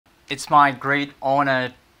It's my great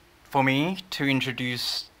honor for me to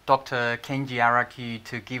introduce Dr. Kenji Araki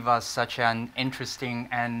to give us such an interesting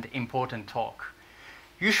and important talk.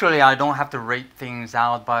 Usually I don't have to rate things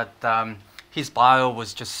out, but his bio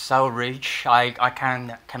was just so rich, I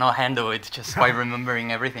cannot handle it just by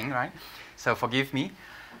remembering everything, right? So forgive me.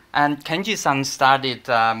 And Kenji-san studied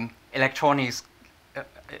electronics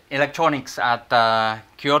at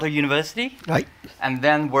Kyoto University, right, and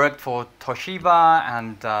then worked for Toshiba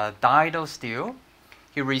and Daido Steel.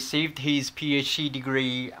 He received his PhD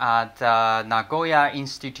degree at Nagoya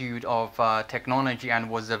Institute of Technology and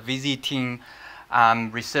was a visiting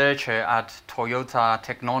researcher at Toyota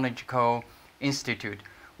Technological Institute,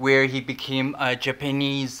 where he became a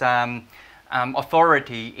Japanese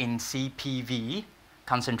authority in CPV,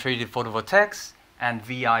 concentrated photovoltaics, and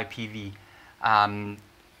VIPV,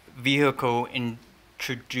 vehicle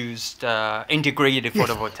introduced integrated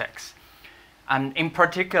photovoltaics. And in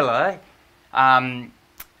particular,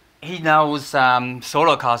 he knows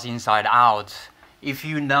solar cars inside out. If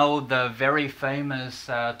you know the very famous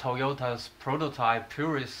Toyota's prototype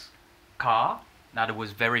Purus car, that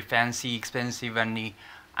was very fancy, expensive, and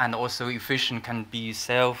also efficient, can be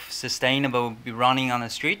self-sustainable, be running on the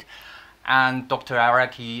street. And Dr.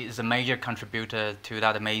 Araki is a major contributor to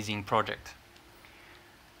that amazing project.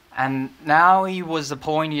 And now he was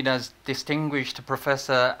appointed as distinguished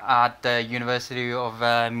professor at the University of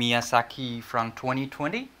Miyazaki from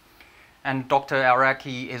 2020. And Dr.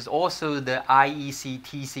 Araki is also the IEC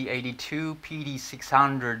TC82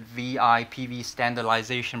 PD600 VIPV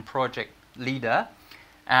standardization project leader,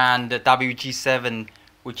 and the WG7,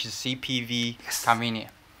 which is CPV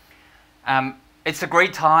convenient. It's a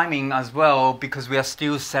great timing as well, because we are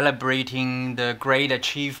still celebrating the great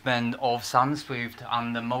achievement of SunSwift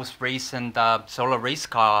on the most recent solar race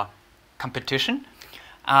car competition.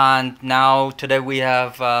 And now today we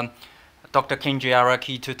have Dr. Kenji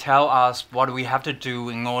Araki to tell us what we have to do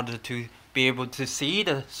in order to be able to see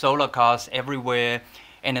the solar cars everywhere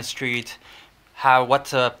in the street, what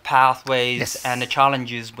the pathways and the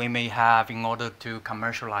challenges we may have in order to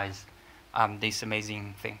commercialize this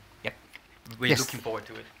amazing thing. Yep, we're looking forward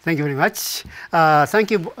to it. Thank you very much.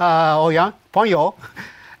 Thank you, Oya, Ponyo.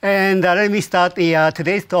 And let me start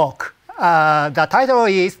today's talk. The title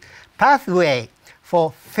is Pathway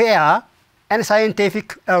for Fair and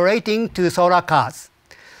Scientific Rating to Solar Cars.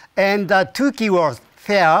 And the two keywords,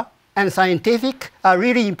 fair and scientific, are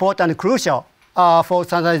really important and crucial for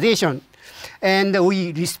standardization. And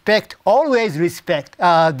we always respect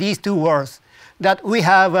these two words, that we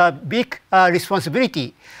have a big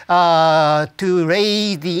responsibility to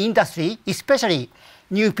raise the industry, especially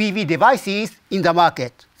new PV devices in the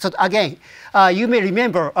market. So again, you may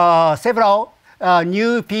remember several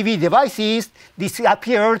new PV devices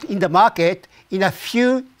disappeared in the market in a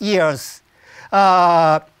few years,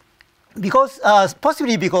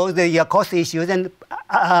 possibly because of the cost issues, and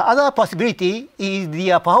other possibility is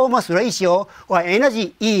the performance ratio or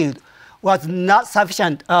energy yield was not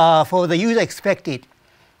sufficient for the user expected.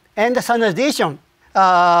 And the standardization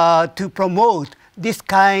to promote this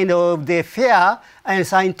kind of the fair and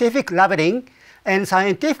scientific labeling and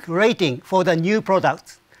scientific rating for the new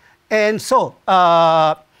products. And so,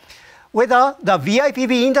 whether the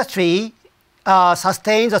VIPV industry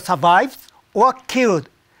sustains or survives or killed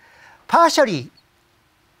partially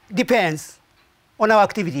depends on our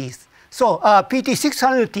activities. So,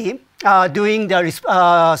 PT600 team doing the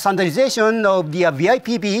standardization of the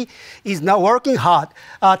VIPV is now working hard,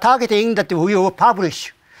 targeting that we will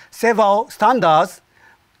publish several standards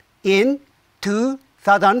in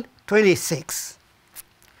 2026.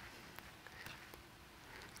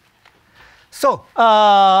 So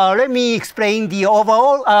let me explain the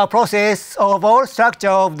overall process, overall structure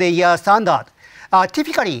of the standard.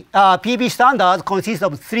 Typically, PV standards consist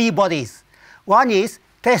of three bodies. One is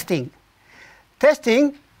testing.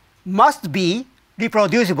 Testing must be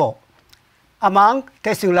reproducible among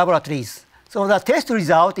testing laboratories. So the test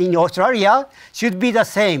result in Australia should be the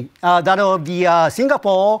same, that of the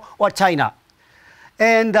Singapore or China.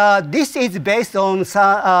 And this is based on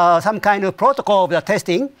some kind of protocol of the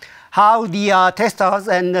testing, how the testers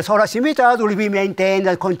and the solar simulators will be maintained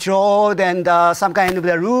and controlled, and some kind of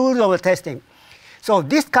the rules of the testing. So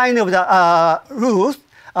this kind of the rules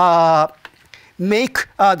make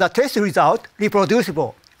the test result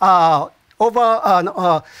reproducible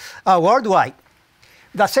worldwide.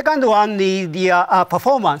 The second one is the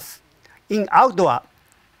performance in outdoor.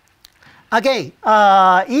 Again,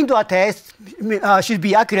 indoor tests should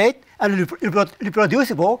be accurate and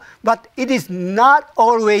reproducible, but it is not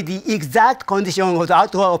always the exact condition of the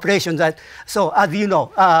outdoor operation. So as you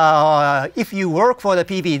know, if you work for the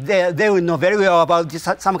PV, they will know very well about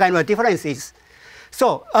some kind of differences.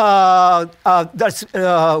 So that's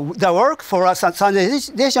the work for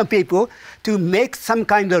standardization people to make some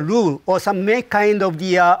kind of rule or make kind of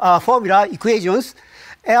the formula equations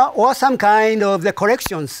or some kind of the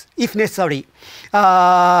corrections if necessary.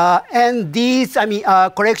 And these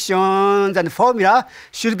corrections and formula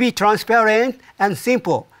should be transparent and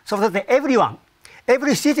simple so that everyone,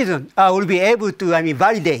 every citizen will be able to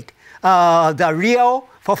validate the real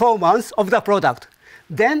performance of the product.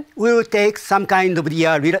 Then we will take some kind of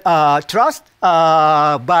the trust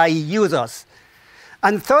by users.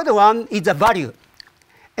 And third one is the value.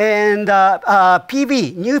 And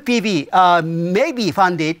PV, new PV may be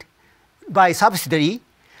funded by subsidy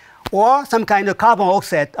or some kind of carbon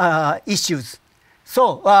offset issues.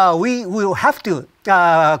 So we will have to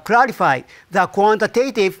clarify the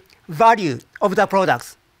quantitative value of the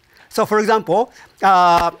products. So for example,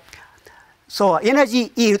 so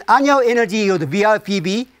energy yield, annual energy yield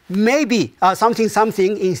VIPV may be something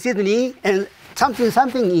in Sydney and something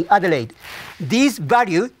in Adelaide. These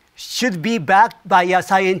values should be backed by a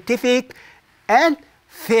scientific and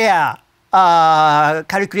fair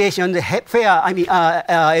calculation, fair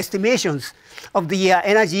estimations of the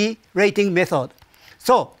energy rating method.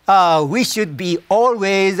 So we should be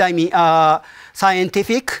always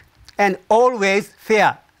scientific and always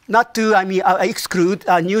fair, not to exclude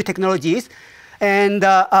new technologies, and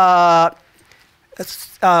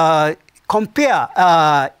compare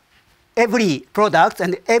every product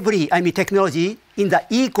and every technology in the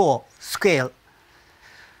equal scale.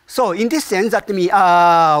 So in this sense, that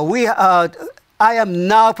I am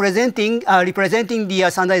now representing the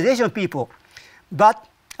standardization people, but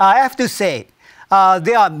I have to say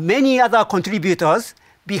there are many other contributors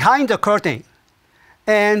behind the curtain.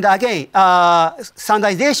 And again,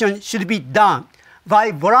 standardization should be done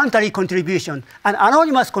by voluntary contribution and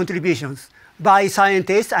anonymous contributions by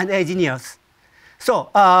scientists and engineers. So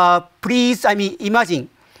please, imagine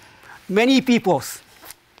many people,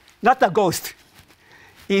 not a ghost,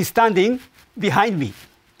 is standing behind me.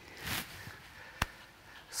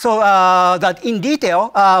 So that in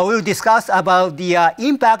detail, we'll discuss about the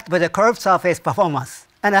impact by the curved surface performance.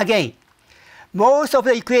 And again, most of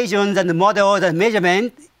the equations and the models and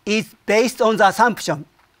measurement is based on the assumption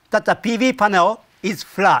that the PV panel is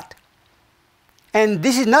flat. And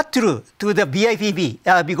this is not true to the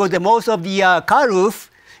VIPV because most of the car roof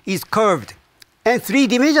is curved and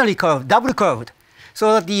three-dimensionally curved, double curved.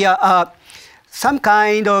 So that the some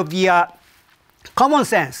kind of the common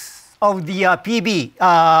sense of the PV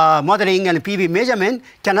modeling and PV measurement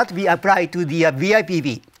cannot be applied to the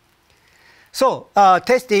VIPV. So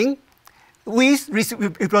testing with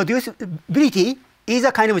reproducibility is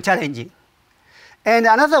a kind of challenging. And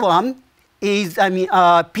another one is,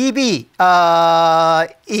 PV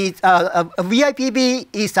VIPV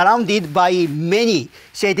is surrounded by many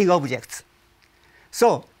shading objects.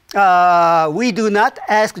 So we do not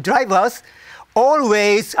ask drivers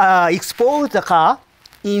always expose the car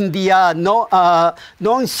in the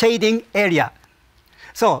non-shading area.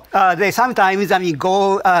 So they sometimes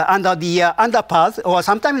go under the underpass, or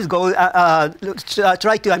sometimes go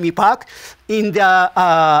try to park in the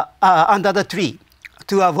under the tree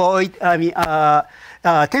to avoid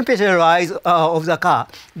temperature rise of the car.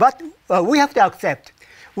 But we have to accept.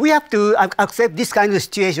 We have to accept this kind of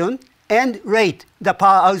situation and rate the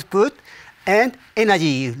power output and energy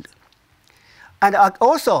yield. And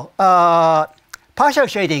also, partial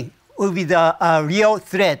shading will be the real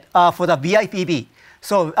threat for the VIPV.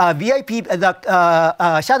 So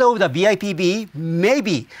the shadow of the VIPV may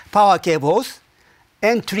be power cables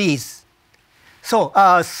and trees. So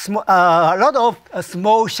a lot of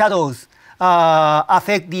small shadows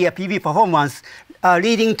affect the PV performance,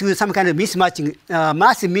 leading to some kind of mismatching,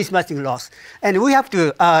 massive mismatching loss. And we have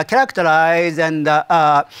to characterize and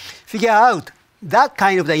figure out that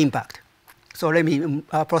kind of the impact. So let me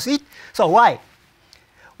proceed. So why?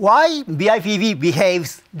 Why VIPV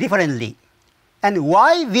behaves differently? And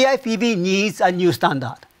why VIPV needs a new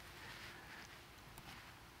standard?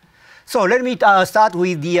 So let me start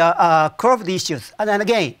with the curved issues. And then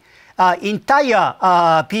again, entire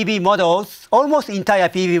PV models, almost entire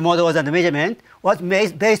PV models and measurement was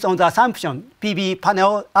based on the assumption PV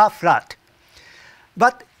panels are flat.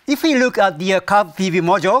 But if we look at the curved PV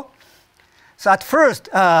module, so at first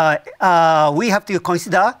we have to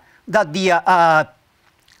consider that the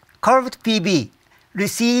curved PV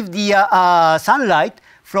receive the sunlight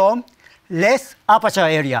from less aperture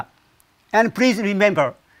area. And please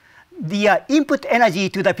remember, the input energy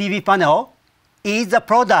to the PV panel is the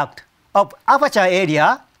product of aperture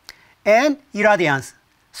area and irradiance.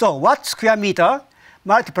 So watt square meter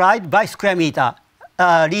multiplied by square meter,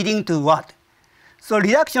 leading to what? So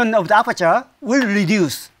reduction of the aperture will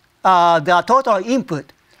reduce the total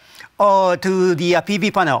input to the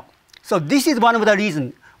PV panel. So this is one of the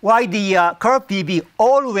reasons why the curved PV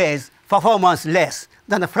always performs less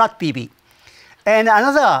than the flat PV. And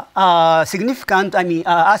another significant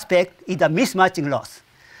aspect is the mismatching loss.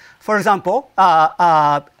 For example,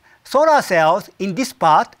 solar cells in this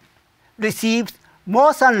part receives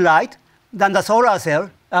more sunlight than the solar cell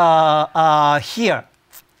here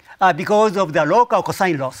because of the local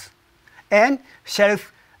cosine loss and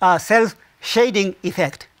self-shading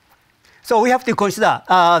effect. So we have to consider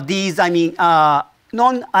these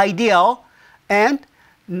non-ideal and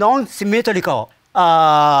non-symmetrical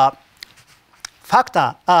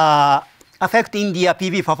factor affecting the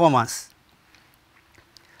PV performance.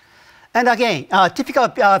 And again, typical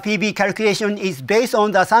PV calculation is based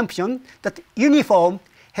on the assumption that uniform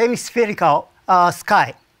hemispherical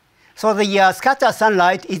sky. So the scattered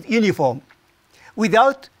sunlight is uniform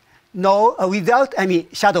without any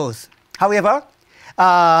shadows. However,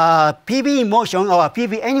 PV in motion or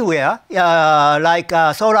PV anywhere, like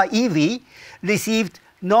solar EV, received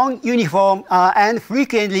non-uniform and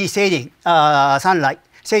frequently shaded sunlight,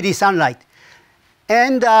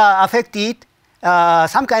 and affected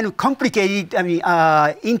some kind of complicated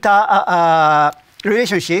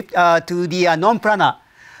relationship to the non-planar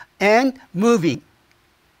and moving.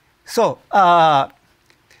 So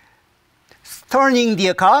turning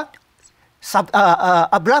the car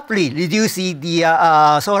abruptly reduces the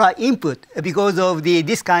solar input because of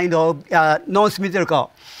this kind of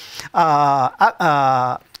non-symmetrical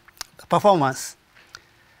performance.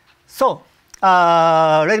 So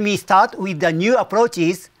let me start with the new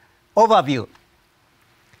approaches overview.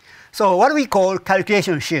 So what we call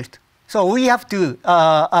calculation shift. So we have to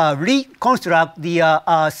reconstruct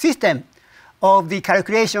the system of the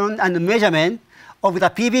calculation and measurement of the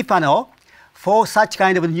PV panel for such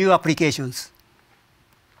kind of new applications.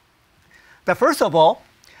 But first of all,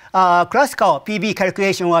 classical PV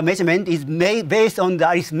calculation or measurement is made based on the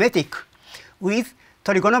arithmetic with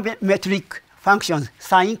trigonometric functions,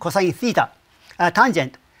 sine, cosine, theta,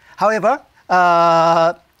 tangent. However,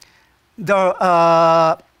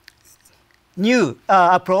 the new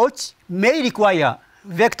approach may require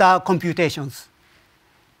vector computations.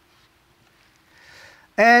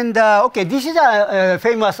 And okay, this is a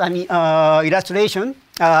famous illustration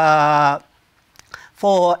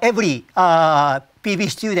for every PV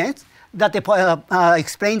student that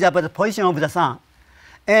explains about the position of the sun.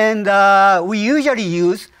 And we usually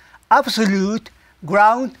use absolute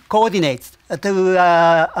ground coordinates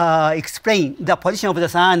to explain the position of the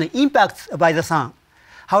sun and impacts by the sun.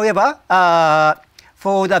 However,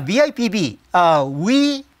 for the VIPV,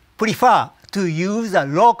 we prefer to use a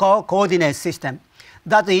local coordinate system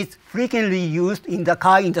that is frequently used in the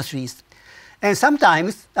car industries. And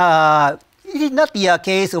sometimes it is not the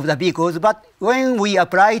case of the vehicles, but when we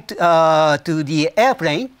apply to the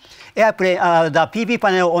airplane, the PV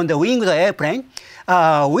panel on the wing of the airplane,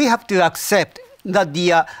 we have to accept that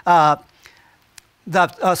the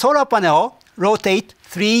solar panel rotates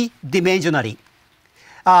three-dimensionally,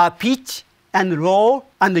 pitch and roll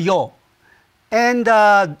and yaw. And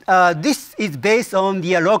this is based on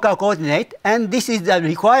the local coordinate, and this is the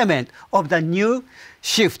requirement of the new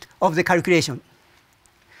shift of the calculation.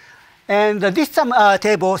 And this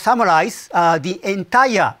table summarizes the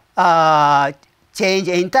entire change,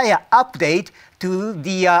 entire update to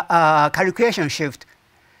the calculation shift.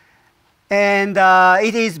 And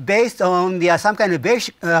it is based on some kind of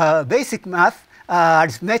basic math,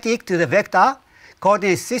 arithmetic to the vector,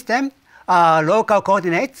 coordinate system, local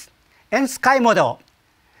coordinates, and sky model,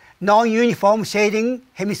 non-uniform shading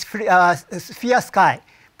sphere sky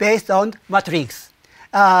based on matrix.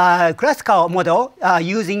 Classical model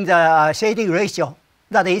using the shading ratio,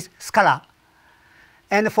 that is scalar.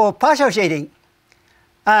 And for partial shading,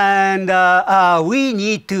 and we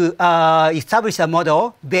need to establish a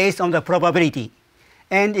model based on the probability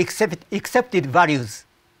and accepted values.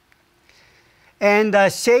 And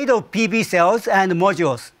shade of PV cells and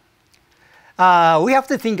modules. We have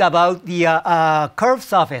to think about the curved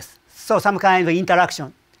surface, so some kind of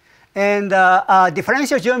interaction. And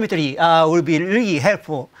differential geometry will be really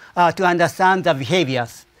helpful to understand the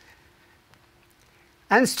behaviors.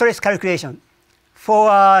 And stress calculation. For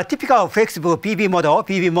a typical flexible PV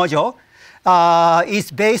module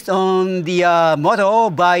is based on the model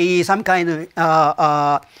by some kind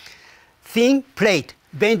of thin plate,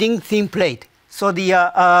 bending thin plate. So the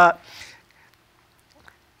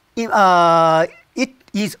it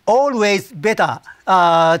is always better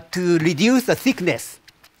to reduce the thickness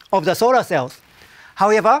of the solar cells.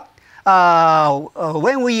 However,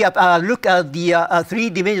 when we look at the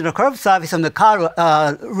three-dimensional curved surface on the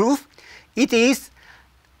car roof, it is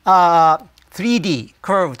 3D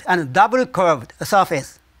curved and double curved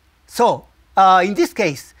surface. So in this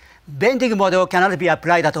case, bending model cannot be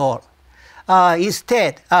applied at all.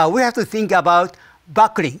 Instead, we have to think about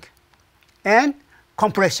buckling and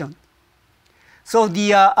compression. So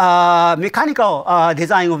the mechanical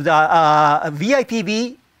design of the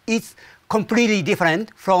VIPV is completely different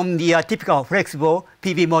from the typical flexible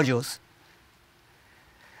PV modules.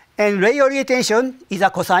 And ray orientation is a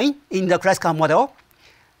cosine in the classical model.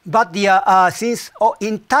 But since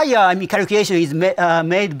entire calculation is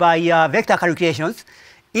made by vector calculations,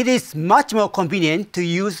 it is much more convenient to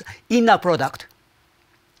use inner product.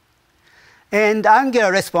 And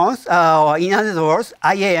angular response, in other words,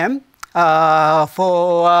 IAM,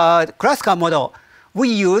 for classical model, we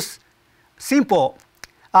use simple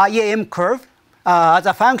IAM curve as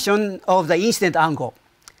a function of the incident angle.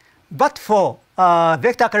 But for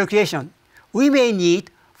vector calculation, we may need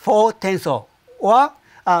 4 tensor or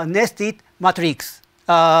nested matrix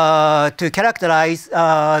to characterize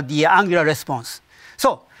the angular response.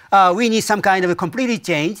 So we need some kind of a completely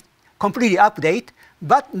update,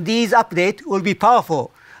 but these updates will be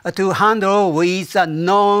powerful to handle with a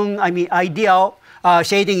ideal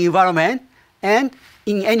shading environment and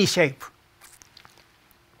in any shape.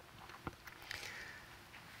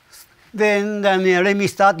 Then let me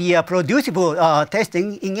start the producible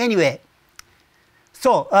testing in any way.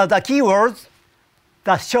 So the keywords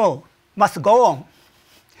that show must go on.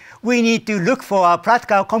 We need to look for a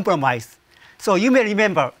practical compromise. So you may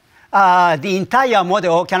remember the entire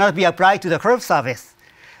model cannot be applied to the curved surface.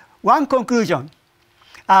 One conclusion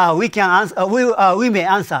we may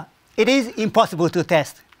answer, it is impossible to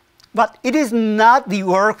test. But it is not the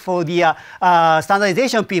work for the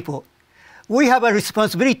standardization people. We have a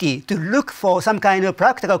responsibility to look for some kind of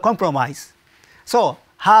practical compromise. So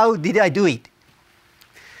how did I do it?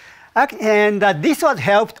 And this was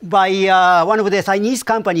helped by one of the Chinese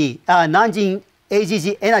company, Nanjing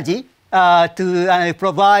AGG Energy, to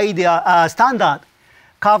provide a standard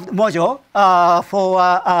curved module for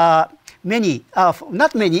many,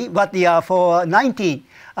 not many, but for 19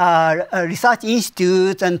 research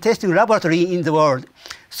institutes and testing laboratories in the world.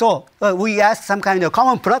 So we asked some kind of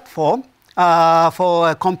common platform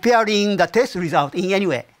for comparing the test result in any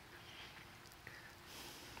way.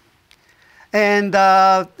 And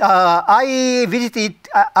I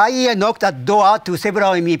knocked at door to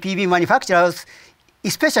several PV manufacturers,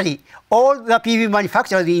 especially all the PV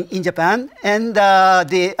manufacturers in Japan, and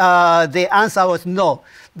the answer was no.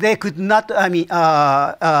 They could not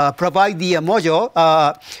provide the module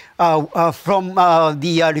from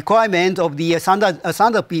the requirement of the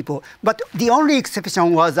standard people. But the only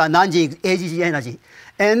exception was Nanjing AGG Energy.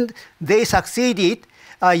 And they succeeded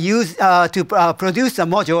to produce a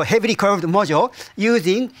module, heavily curved module,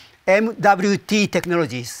 using MWT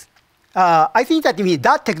technologies. I think that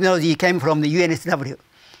that technology came from the UNSW.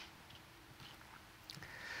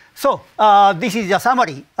 So this is a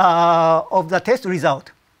summary of the test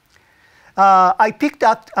result. I picked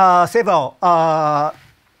up several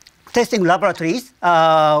testing laboratories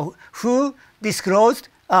who disclosed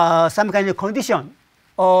some kind of condition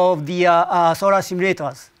of the solar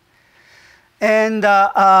simulators. And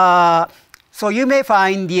so you may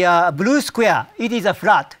find the blue square, it is a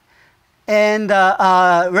flat. And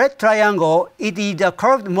red triangle, it is a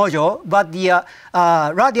curved module, but the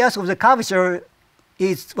radius of the curvature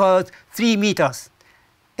was 3 meters.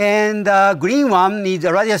 And green one,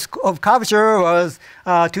 the radius of curvature was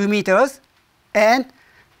 2 meters. And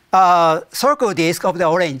circle disk of the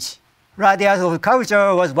orange, radius of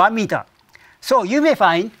curvature was 1 meter. So you may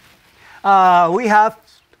find we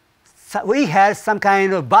had some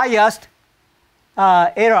kind of biased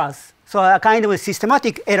errors, so a kind of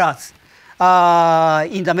systematic errors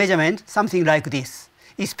in the measurement, something like this,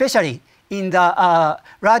 especially in the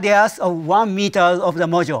radius of 1 meter of the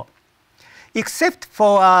module. Except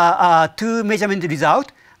for 2 measurement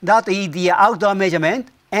results, that is the outdoor measurement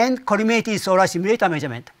and collimated solar simulator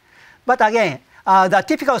measurement. But again, the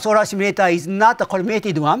typical solar simulator is not a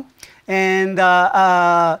collimated one, and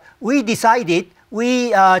we decided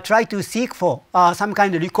we try to seek for some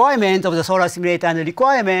kind of requirement of the solar simulator and the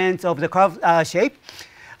requirements of the curved shape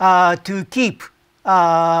to keep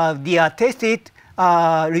the tested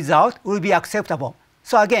result will be acceptable.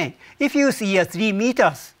 So again, if you see 3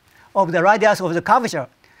 meters of the radius of the curvature,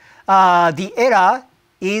 the error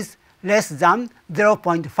is less than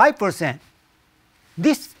 0.5%,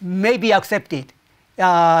 this may be accepted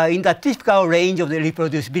in the typical range of the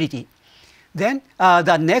reproducibility. Then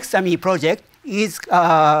the next project is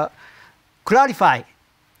clarify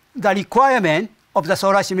the requirement of the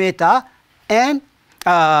solar simulator and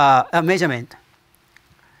a measurement.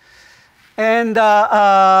 And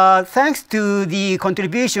thanks to the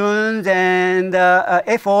contributions and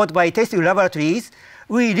effort by testing laboratories,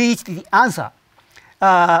 we reached the answer.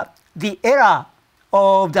 The error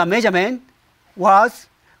of the measurement was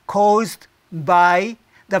caused by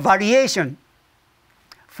the variation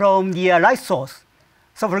from the light source.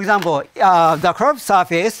 So for example, the curved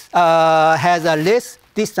surface has a less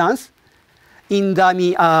distance in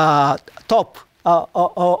the top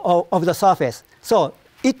of the surface. So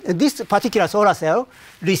this particular solar cell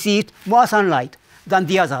received more sunlight than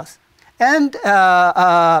the others. And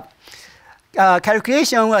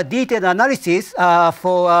calculation or detailed analysis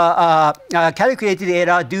for calculated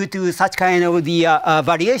error due to such kind of the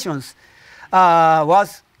variations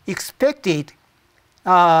was expected,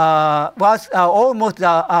 was almost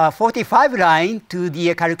 45 line to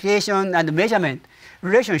the calculation and measurement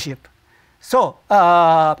relationship. So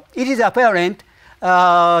it is apparent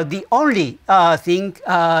the only thing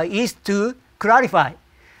is to clarify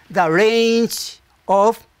the range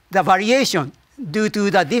of the variation due to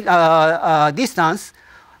the distance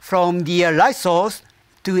from the light source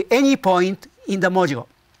to any point in the module.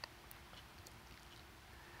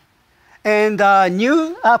 And the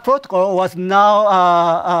new protocol was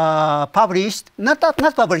now published, not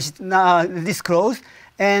published, disclosed.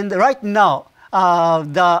 And right now,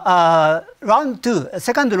 the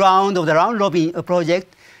second round of the round robin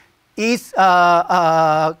project is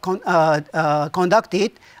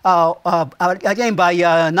conducted again by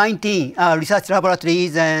 19 research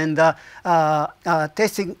laboratories and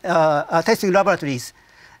testing laboratories.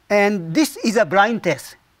 And this is a blind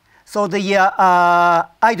test. So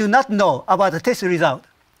I do not know about the test result.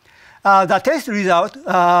 The test result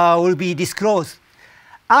will be disclosed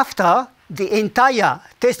after the entire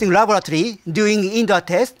testing laboratory doing indoor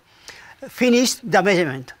test finished the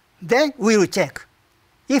measurement. Then we will check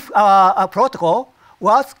if our protocol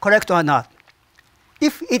was correct or not.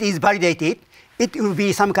 If it is validated, it will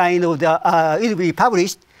be some kind of it will be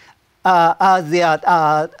published as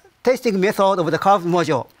the testing method of the curved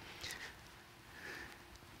module.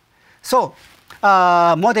 So,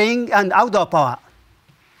 modeling and outdoor power.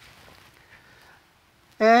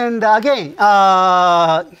 And again,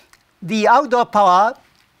 the outdoor power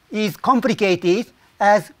is complicated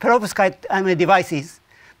as perovskite devices,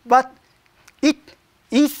 but it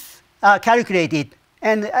is calculated.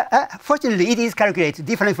 And fortunately, it is calculated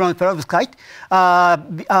different from perovskite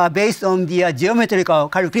based on the geometrical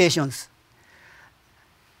calculations.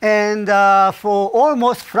 And for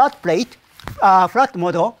almost flat plate, flat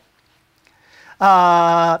model,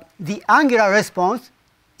 the angular response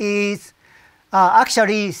is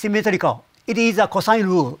actually symmetrical. It is a cosine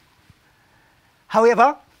rule.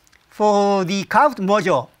 However, for the curved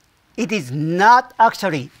module, it is not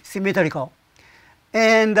actually symmetrical.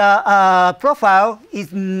 And profile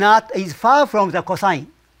is far from the cosine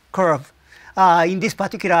curve in this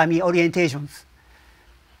particular orientations.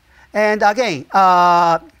 And again,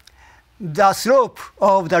 the slope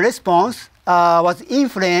of the response was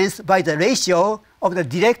influenced by the ratio of the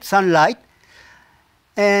direct sunlight,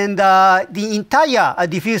 and the entire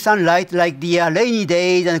diffuse sunlight, like the rainy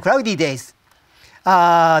days and cloudy days,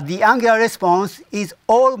 the angular response is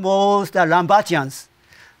almost Lambertian.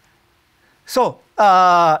 So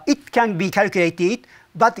it can be calculated,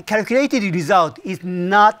 but the calculated result is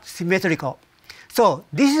not symmetrical. So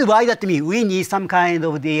this is why that we need some kind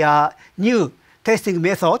of the new testing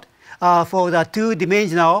method for the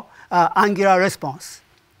two-dimensional angular response.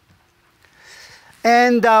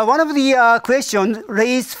 And one of the questions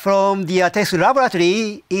raised from the test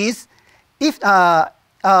laboratory is if the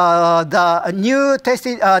new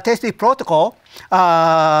testing protocol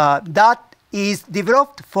that is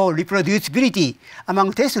developed for reproducibility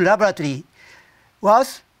among testing laboratory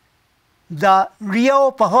was the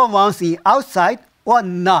real performance in outside or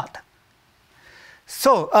not.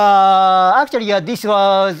 So actually, this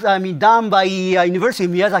was done by University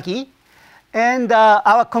of Miyazaki, and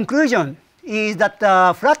our conclusion is that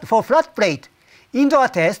for flat plate, indoor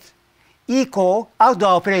test equal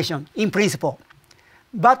outdoor operation in principle.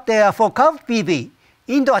 But for curved PV,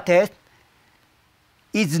 indoor test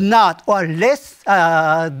is not or less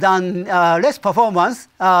than less performance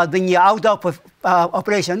than the outdoor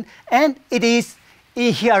operation, and it is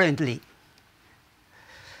inherently.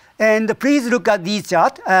 And please look at this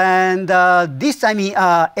chart, and this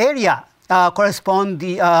area corresponds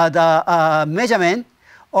the measurement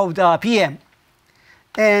of the PM.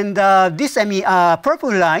 And this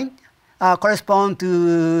purple line corresponds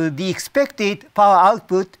to the expected power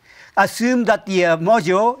output, assume that the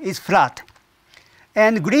module is flat.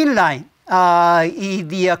 And green line is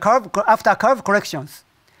the curve after curve corrections.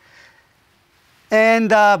 And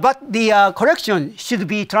but the correction should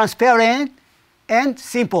be transparent and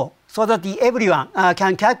simple, so that everyone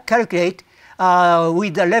can calculate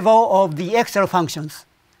with the level of the Excel functions.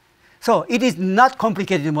 So it is not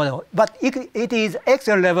complicated model, but it is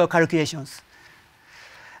Excel level calculations.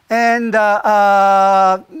 And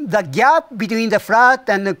the gap between the flat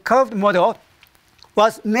and the curved model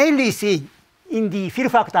was mainly seen in the fill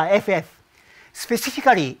factor FF,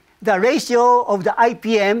 specifically the ratio of the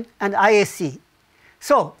IPM and ISC.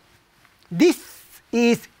 So this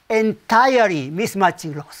is entirely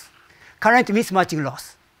mismatching loss, current mismatching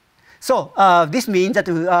loss. So this means that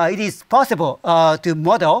it is possible to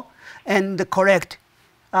model and correct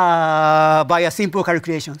by a simple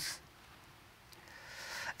calculations.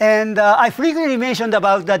 And I frequently mentioned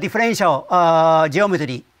about the differential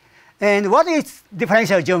geometry. And what is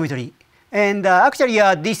differential geometry? And actually,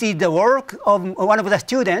 this is the work of one of the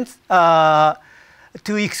students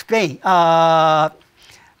to explain.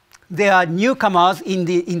 There are newcomers in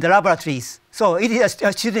the laboratories, so it is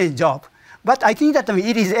a student's job. But I think that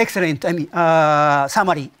it is excellent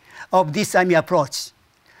summary of this approach.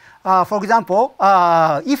 For example,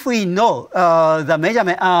 if we know the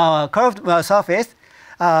measurement curved surface,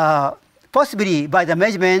 possibly by the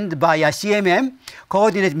measurement by a CMM,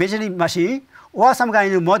 coordinate measuring machine, or some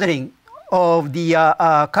kind of modeling of the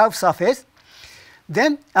curved surface,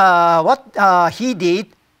 then what he did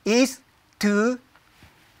is to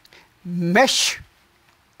mesh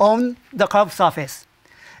on the curved surface.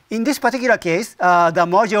 In this particular case, the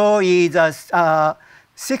module is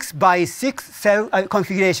 6 by 6 cell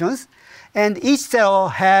configurations, and each cell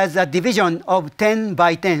has a division of 10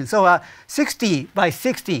 by 10. So 60 by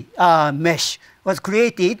 60 mesh was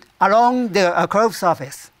created along the curved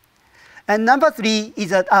surface. And number 3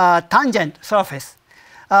 is a tangent surface.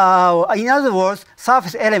 In other words,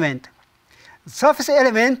 surface element. Surface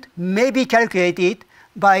element may be calculated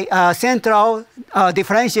by a central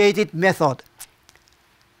differentiated method.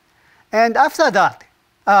 And after that,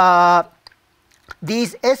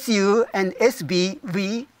 these SU and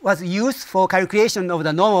SBV was used for calculation of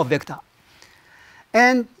the normal vector.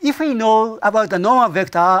 And if we know about the normal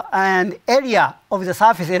vector and area of the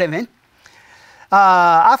surface element,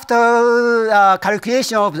 after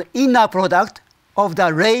calculation of the inner product of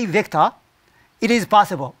the ray vector, it is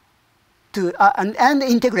possible to and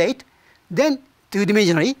integrate, then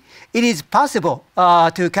two-dimensionally, it is possible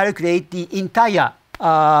to calculate the entire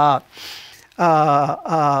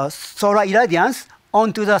solar irradiance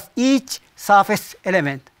onto each surface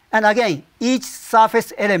element. And again, each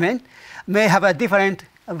surface element may have a different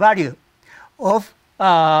value of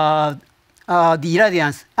the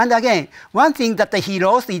irradiance. And again, one thing that he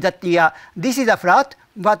lost is that this is a flat,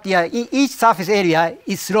 but each surface area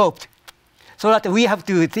is sloped, so that we have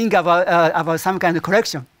to think about some kind of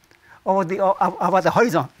correction over about the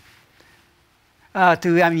horizon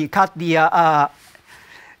to cut the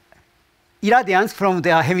irradiance from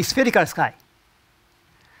the hemispherical sky.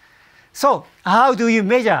 So how do you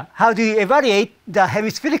measure, how do you evaluate the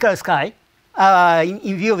hemispherical sky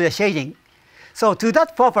in view of the shading? So to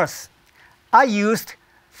that purpose, I used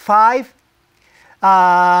 5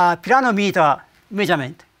 planometer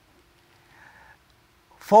measurement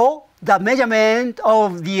for the measurement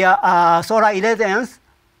of the solar irradiance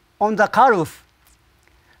on the car roof.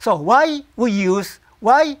 So why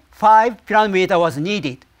 5 planometer was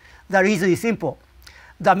needed? The reason is simple.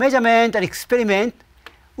 The measurement and experiment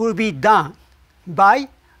will be done by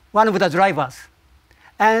one of the drivers.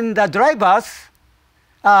 And the drivers,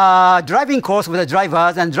 driving course of the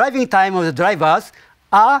drivers and driving time of the drivers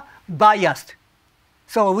are biased.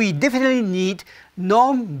 So we definitely need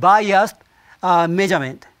non-biased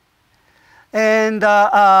measurement. And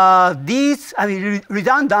these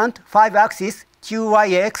redundant 5-axis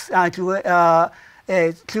QYX,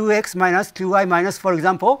 QX minus, QY minus, for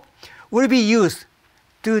example, will be used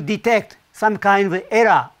to detect some kind of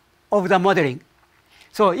error of the modeling.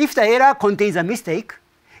 So if the error contains a mistake,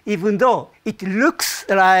 even though it looks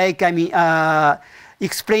like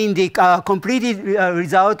explain the completed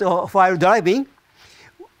result of while driving,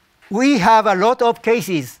 we have a lot of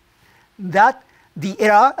cases that the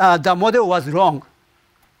error, the model was wrong.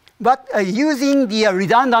 But using the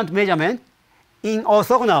redundant measurement in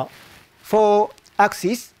orthogonal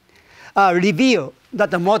 4-axis reveal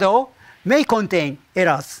that the model may contain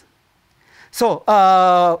errors. So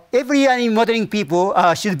every modeling people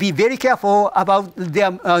should be very careful about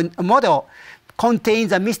their model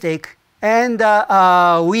contains a mistake, and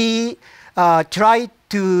we try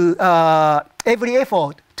to every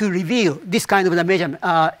effort to reveal this kind of the measurement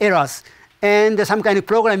errors and some kind of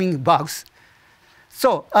programming bugs.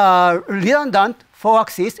 So redundant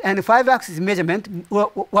 4-axis and 5-axis measurement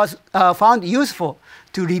was found useful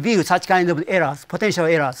to reveal such kind of errors, potential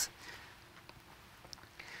errors.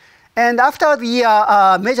 And after the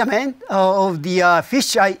measurement of the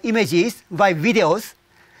fisheye images by videos,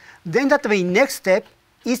 then the next step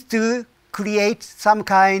is to create some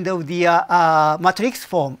kind of the matrix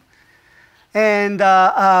form. And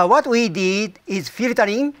what we did is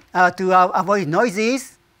filtering to avoid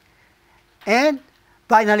noises and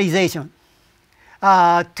binarization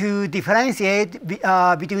to differentiate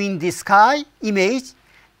between the sky image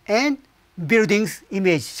and buildings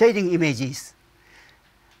image, shading images.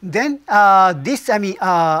 Then this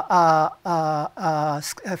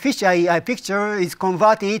fisheye picture is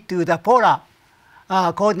converted to the polar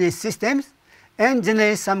coordinate systems and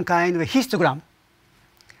generates some kind of histogram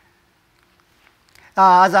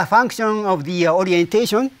as a function of the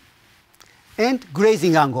orientation and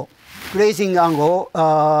grazing angle. Grazing angle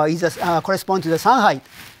corresponds to the sun height.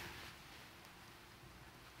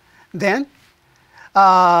 Then,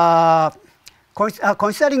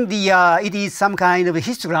 considering it is some kind of a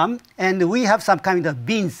histogram, and we have some kind of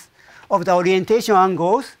bins of the orientation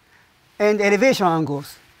angles and elevation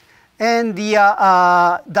angles. And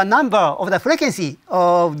the number of the frequency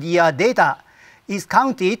of the data is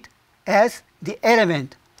counted as the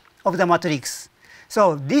element of the matrix.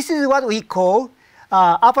 So this is what we call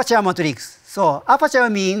aperture matrix. So aperture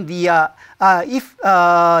means if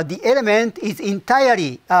the element is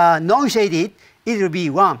entirely non-shaded, it will be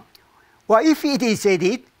 1. Or if it is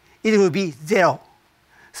shaded, it will be 0.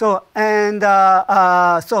 So and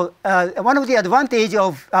one of the advantages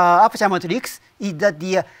of aperture matrix is that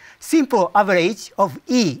the simple average of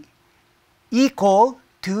E equal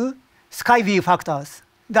to sky view factors.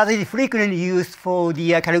 That is frequently used for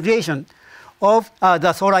the calculation of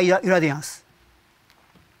the solar irradiance.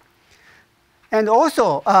 And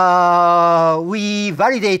also, we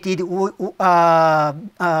validated, or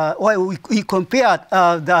we compared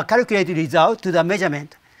the calculated result to the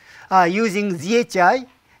measurement using ZHI,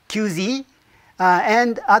 QZ,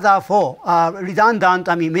 and other 4 redundant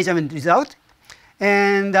measurement result.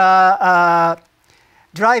 And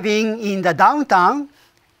driving in the downtown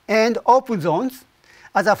and open zones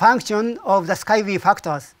as a function of the sky view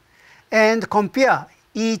factors, and compare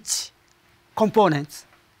each components.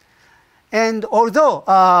 And although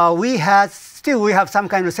we have some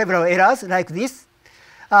kind of several errors like this,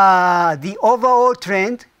 the overall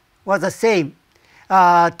trend was the same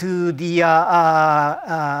to the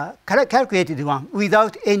calculated one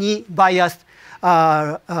without any biased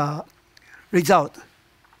result.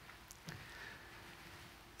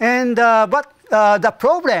 And but the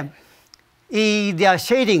problem is the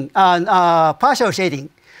shading, partial shading,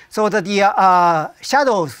 so that the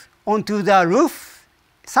shadows onto the roof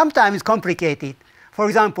sometimes complicated. For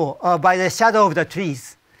example, by the shadow of the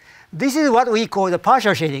trees. This is what we call the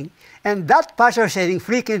partial shading, and that partial shading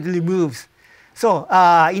frequently moves. So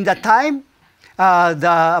in the time,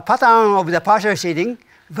 the pattern of the partial shading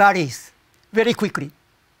varies very quickly.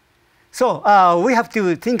 So we have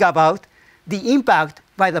to think about the impact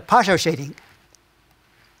by the partial shading.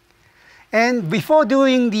 And before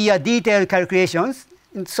doing the detailed calculations,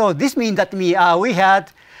 so this means that we had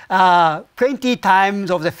 20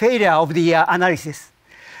 times of the failure of the analysis.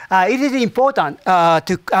 It is important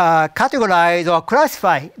to categorize or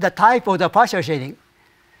classify the type of the partial shading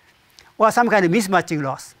or some kind of mismatching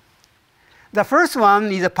loss. The first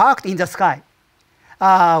one is parked in the sky.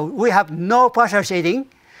 We have no partial shading,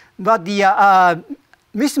 but the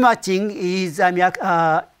mismatching is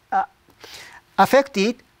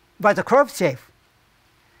affected by the curve shape.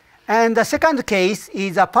 And the second case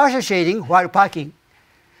is a partial shading while parking.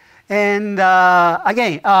 And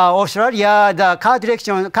again, Australia, the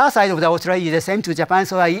car side of the Australia is the same to Japan,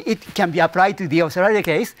 so it can be applied to the Australia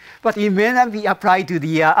case, but it may not be applied to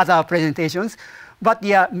the other presentations. But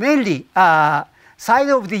mainly, side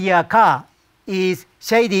of the car is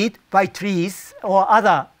shaded by trees or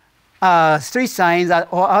other street signs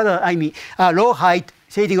or other, low height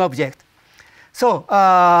shading object. So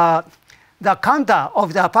the counter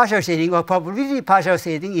of the partial shading or probability partial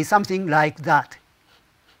shading is something like that.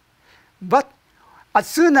 But as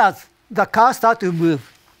soon as the car starts to move,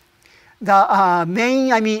 the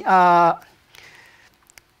main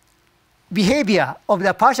behavior of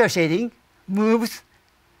the partial shading moves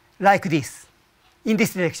like this, in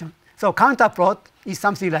this direction. So counter plot is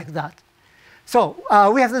something like that. So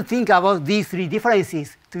we have to think about these three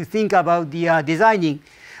differences to think about the designing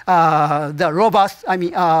the robust,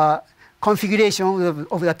 configuration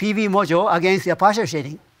of the PV module against the partial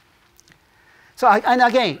shading. So and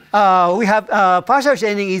again, we have partial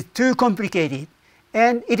shading is too complicated,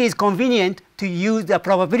 and it is convenient to use the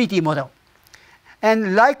probability model.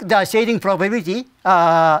 And like the shading probability,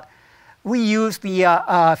 we use the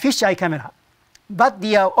fisheye camera. But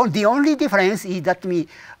the only difference is that the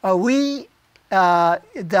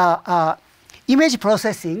image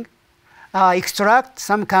processing extract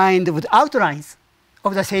some kind of outlines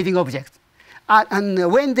of the shading object.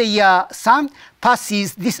 And when the sun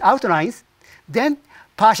passes these outlines, then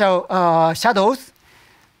partial shadows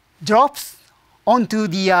drops onto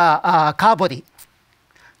the car body.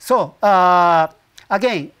 So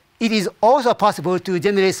again, it is also possible to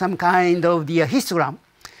generate some kind of the histogram.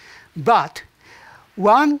 But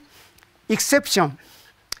one exception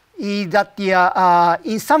is that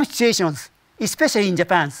in some situations, especially in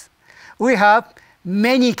Japan, we have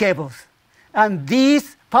many cables. And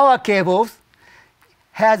these power cables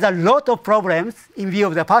has a lot of problems in view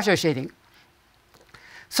of the partial shading.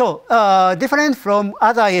 So different from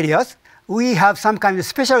other areas, we have some kind of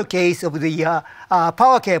special case of the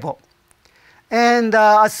power cable. And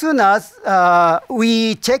as soon as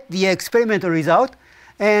we check the experimental result,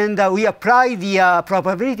 and we apply the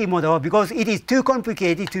probability model, because it is too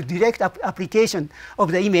complicated to direct application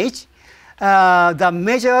of the image, the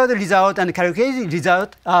measured result and calculated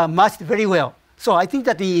result matched very well. So I think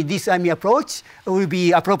that this approach will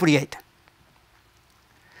be appropriate.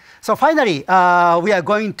 So finally, we are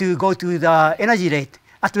going to go to the energy rate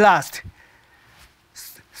at last.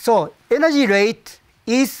 So energy rate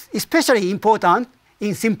is especially important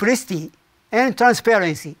in simplicity and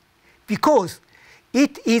transparency because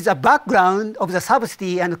it is a background of the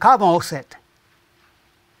subsidy and carbon offset.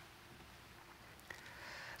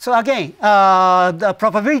 So again, the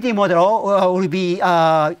probability model will be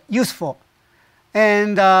useful.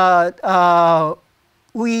 And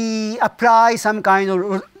we apply some kind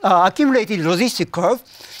of accumulated logistic curve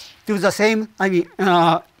to the same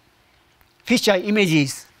fisheye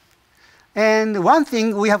images. And one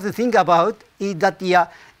thing we have to think about is that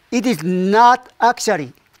it is not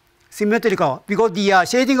actually symmetrical because the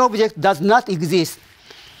shading object does not exist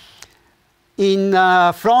in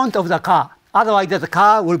front of the car. Otherwise, the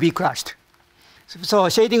car will be crushed. So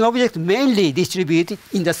shading objects mainly distributed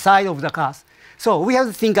in the side of the cars. So we have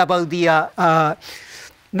to think about the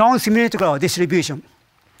non-symmetrical distribution.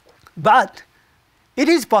 But it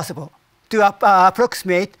is possible to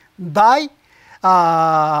approximate by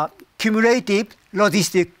cumulative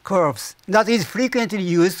logistic curves that is frequently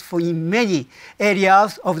used in many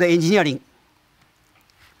areas of the engineering.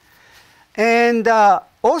 And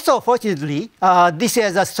also, fortunately, this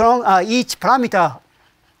is a strong, each parameter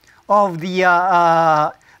of the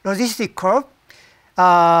logistic curve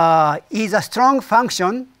is a strong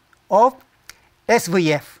function of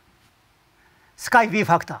SVF, sky view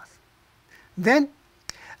factors. Then,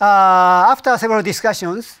 after several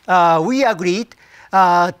discussions, we agreed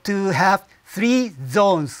to have 3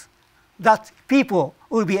 zones that people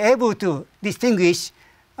will be able to distinguish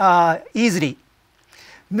easily.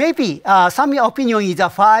 Maybe some opinion is a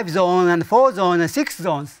 5 zone and 4 zone and 6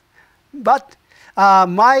 zones, but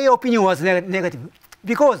my opinion was negative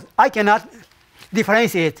because I cannot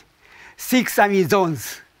differentiate 6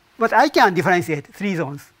 zones, but I can differentiate 3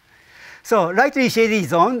 zones. So lightly shaded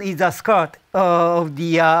zone is the skirt of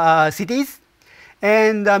the cities,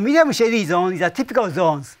 and medium shaded zone is the typical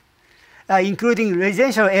zones, including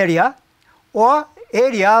residential area or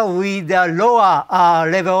area with the lower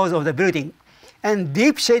levels of the building. And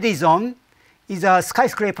deep shaded zone is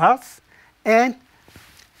skyscrapers and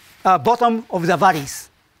bottom of the valleys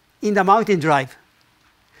in the mountain drive.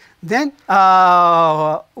 Then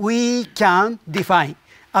we can define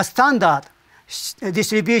a standard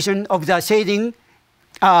distribution of the shading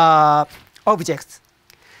objects.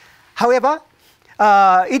 However,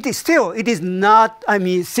 it is not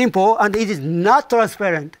simple and it is not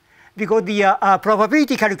transparent because the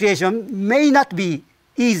probability calculation may not be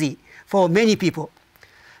easy for many people.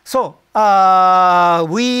 So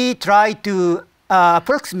we try to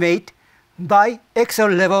approximate by Excel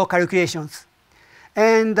level calculations.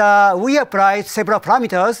 And we applied several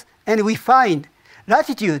parameters, and we find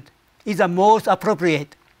latitude is the most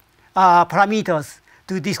appropriate parameters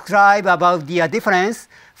to describe about the difference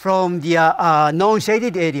from the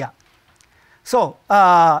non-shaded area. So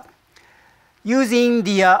using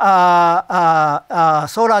the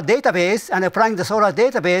solar database and applying the solar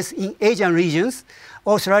database in Asian regions,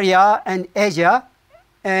 Australia and Asia,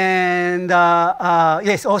 and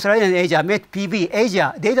yes, Australia and Asia, VIPV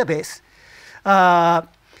Asia database.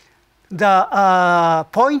 The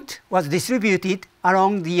point was distributed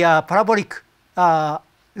along the parabolic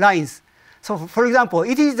lines. So, for example,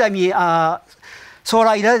 it is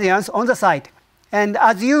solar irradiance on the side. And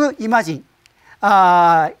as you imagine,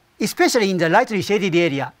 especially in the lightly shaded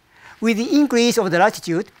area, with the increase of the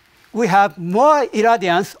latitude, we have more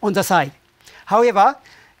irradiance on the side. However,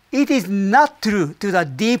 it is not true to the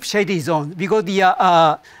deep shaded zone because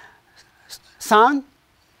the sun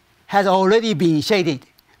has already been shaded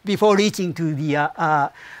before reaching to the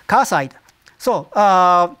car side. So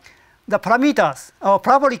the parameters or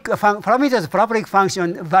parabolic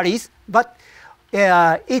function varies, but they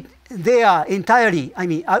are entirely,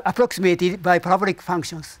 approximated by parabolic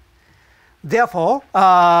functions. Therefore,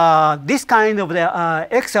 this kind of the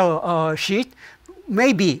Excel sheet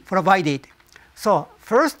may be provided. So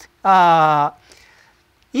first,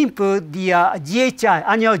 input the GHI,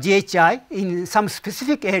 annual GHI in some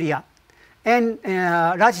specific area and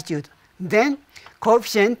latitude. Then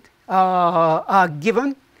coefficient are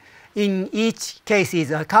given in each case,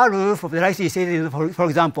 a car roof of the lightly shaded, for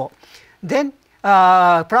example. Then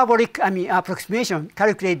parabolic approximation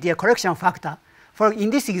calculate the correction factor. For in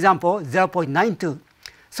this example, 0.92.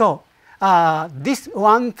 So this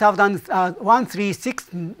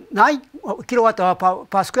 1369 kilowatt hour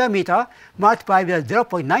per square meter multiplied by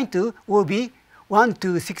 0.92 will be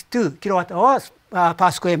 1262 kilowatt hours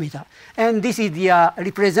per square meter. And this is the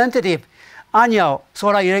representative annual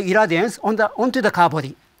solar irradiance onto the car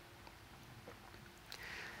body.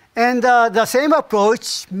 And the same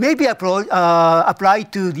approach may be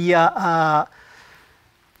applied to the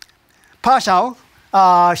partial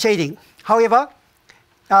shading. However,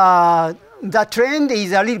 the trend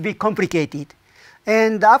is a little bit complicated.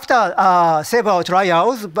 And after several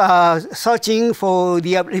trials, searching for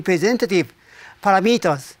the representative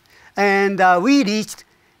parameters, and we reached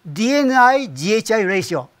DNI-GHI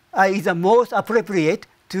ratio is the most appropriate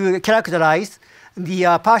to characterize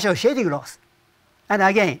the partial shading loss. And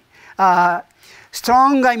again,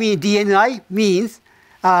 strong DNI means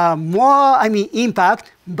more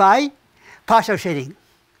impact by partial shading.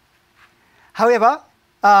 However,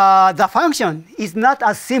 the function is not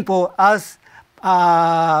as simple as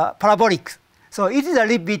parabolic. So it is a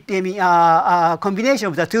little bit combination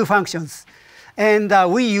of the two functions. And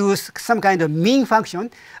we use some kind of mean function,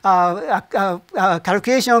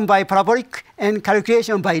 calculation by parabolic and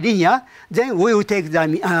calculation by linear. Then we will take the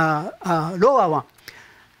lower one.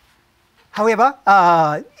 However,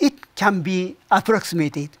 it can be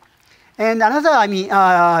approximated. And another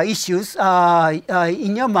issues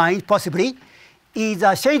in your mind possibly is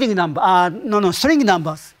shading number, string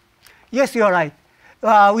numbers. Yes, you are right.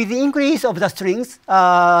 With the increase of the strings,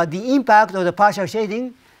 the impact of the partial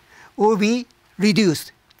shading will be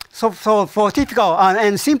reduced. So for typical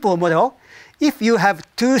and simple model, if you have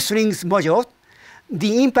two strings modules,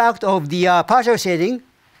 the impact of the partial shading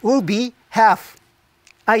will be half,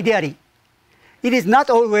 ideally. It is not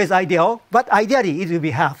always ideal, but ideally it will be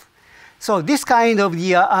half. So this kind of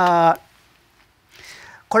the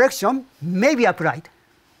correction may be applied.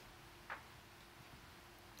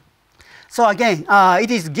 So again, it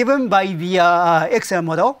is given by the Excel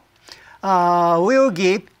model. We will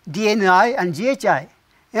give DNI and GHI,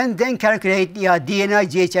 and then calculate the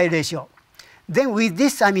DNI-GHI ratio. Then with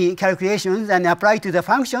this calculations and apply to the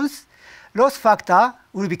functions, loss factor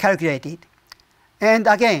will be calculated. And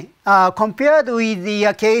again, compared with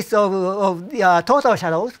the case of the total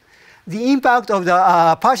shadows, the impact of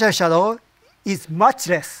the partial shadow is much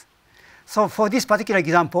less. So for this particular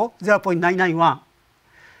example, 0.991.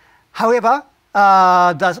 However,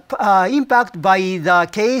 the impact by the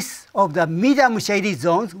case of the medium shaded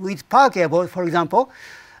zones with power cable, for example,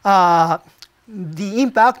 the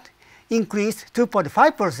impact increased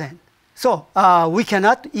 2.5%. So we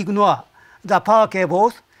cannot ignore the power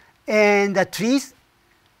cables and the trees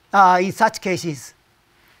in such cases.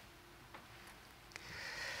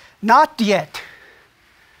 Not yet.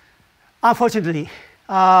 Unfortunately,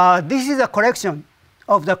 this is a correction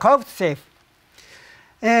of the curved shape.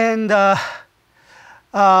 And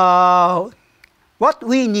what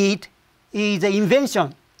we need is the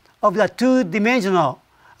invention of the two-dimensional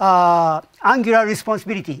angular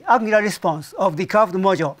response of the curved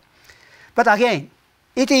module. But again,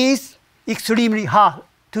 it is extremely hard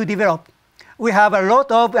to develop. We have a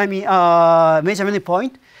lot of measurement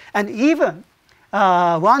point, and even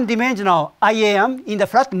one-dimensional IAM in the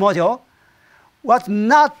flat module was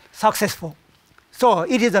not successful. So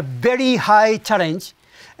it is a very high challenge,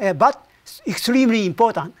 but extremely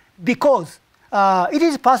important because it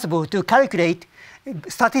is possible to calculate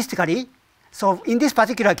statistically, so in this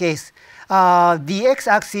particular case, the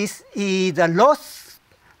x-axis is the loss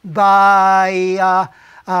by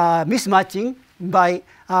mismatching by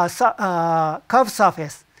curved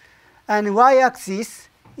surface, and y-axis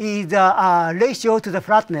is the ratio to the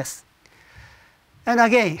flatness. And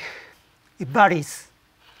again, it varies.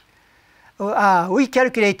 We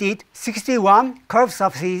calculated 61 curved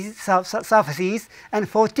surfaces and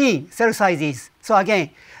 14 cell sizes. So again,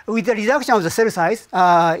 with the reduction of the cell size,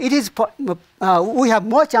 we have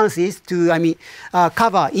more chances to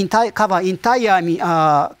cover entire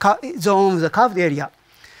zone of the curved area.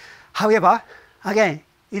 However, again,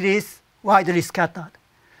 it is widely scattered.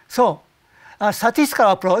 So a statistical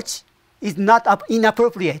approach is not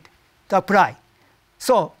inappropriate to apply.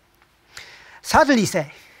 So sadly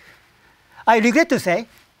say, I regret to say,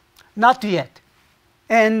 not yet.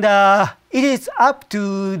 And it is up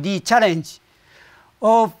to the challenge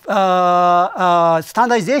of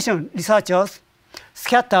standardization researchers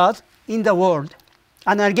scattered in the world.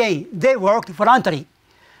 And again, they worked voluntarily.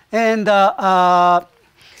 And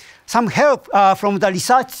some help from the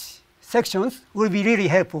research sections will be really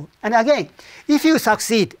helpful. And again, if you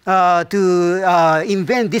succeed to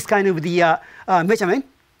invent this kind of the measurement,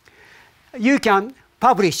 you can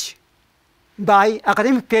publish by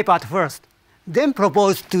academic paper at first, then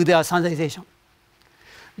propose to the standardization.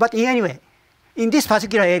 But in any way, in this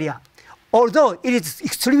particular area, although it is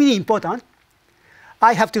extremely important,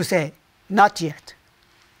 I have to say, not yet.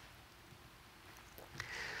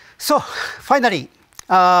 So finally,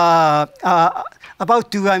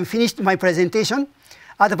 about to finish my presentation,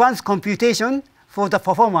 advanced computation for the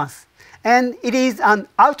performance. And it is an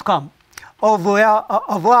outcome of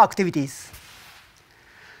our activities.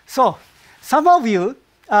 So some of you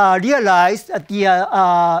realized that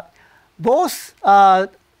the both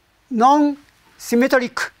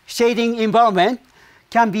non-symmetric shading environment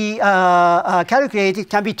can be calculated,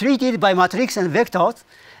 can be treated by matrix and vectors,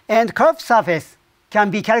 and curved surface can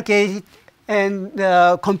be calculated and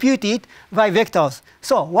computed by vectors.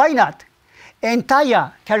 So why not?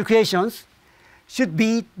 Entire calculations should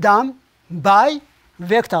be done by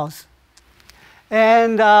vectors.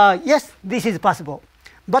 And yes, this is possible.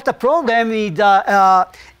 But the problem is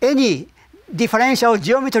any differential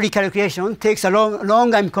geometry calculation takes a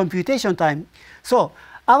long computation time. So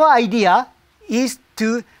our idea is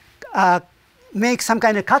to make some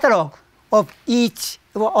kind of catalog of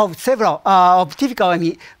several of typical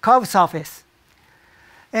curved surface.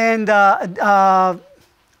 And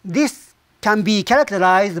this can be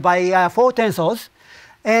characterized by 4 tensors.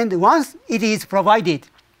 And once it is provided,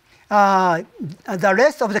 the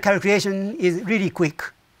rest of the calculation is really quick.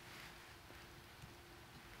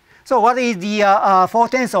 So what is the 4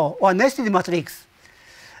 tensor or nested matrix?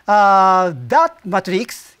 That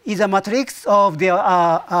matrix is a matrix of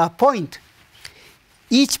the point.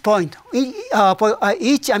 Each point,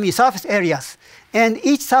 each surface areas, and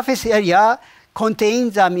each surface area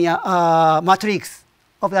contains a matrix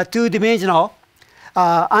of the 2-dimensional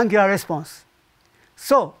angular response.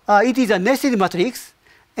 So it is a nested matrix,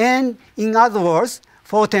 and in other words,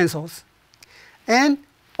 4 tensors. And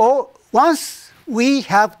once we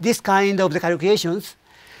have this kind of the calculations,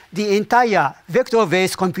 the entire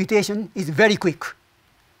vector-based computation is very quick.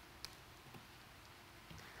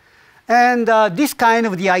 And this kind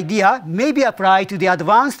of the idea may be applied to the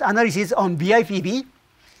advanced analysis on VIPV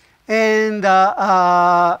and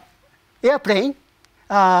airplane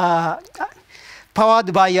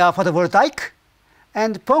powered by photovoltaic,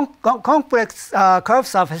 and complex curved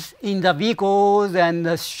surface in the vehicles and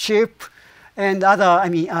the ship and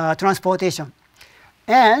other transportation,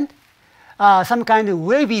 and some kind of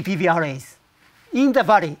wavy PV arrays in the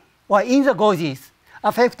valley or in the gorges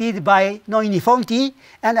affected by non-uniformity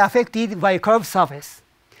and affected by curved surface.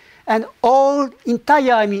 And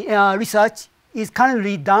entire research is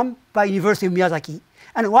currently done by University of Miyazaki.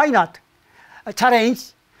 And why not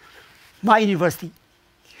challenge my university?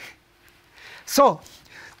 So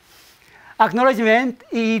acknowledgement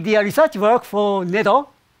is the research work for NEDO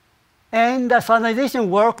and the standardization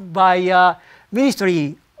work by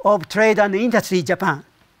Ministry of Trade and Industry, Japan.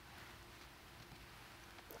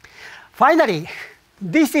 Finally,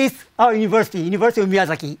 this is our university, University of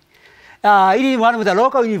Miyazaki. It is one of the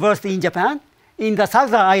local universities in Japan, in the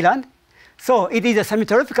southern island. So it is a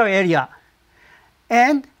semi-tropical area.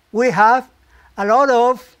 And we have a lot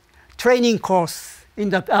of training course in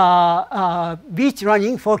the beach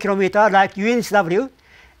running 4 kilometers like UNSW,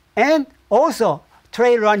 and also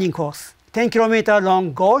trail running course, 10 kilometer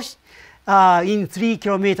long gorge in 3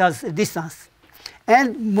 kilometers distance.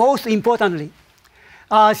 And most importantly,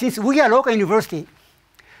 since we are a local university,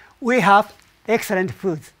 we have excellent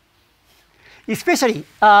foods. Especially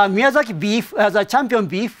Miyazaki beef as a champion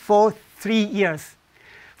beef for 3 years.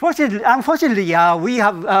 Unfortunately, we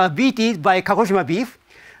have beat it by Kagoshima beef,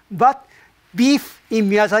 but beef in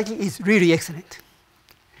Miyazaki is really excellent.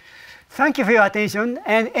 Thank you for your attention,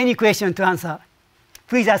 and any question to answer,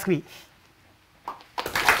 please ask me.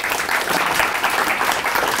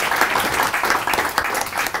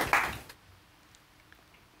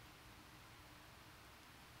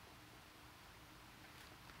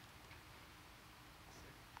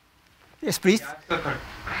 Yes, please. Yeah, I have a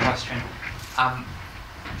question.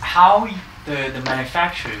 How the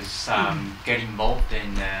manufacturers get involved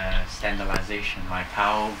in standardization? Like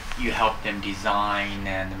how you help them design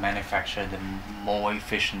and manufacture the more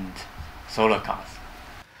efficient solar cars?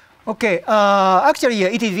 Okay, actually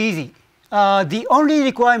it is easy. The only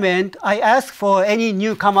requirement I ask for any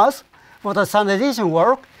newcomers for the standardization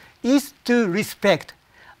work is to respect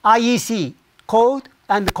IEC code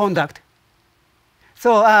and conduct.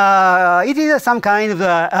 So it is some kind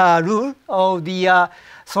of rule of the,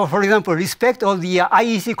 so for example, respect of the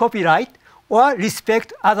IEC copyright or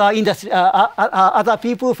respect other industry, other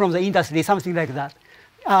people from the industry, something like that.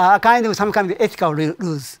 Some kind of ethical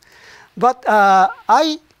rules. But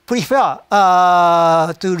I prefer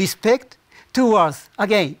to respect two words,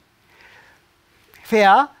 again,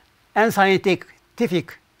 fair and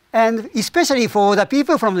scientific. And especially for the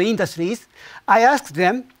people from the industries, I ask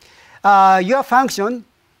them, your function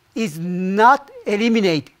is not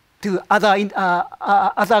eliminate to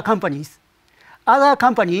other companies. Other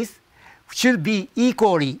companies should be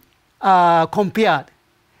equally compared,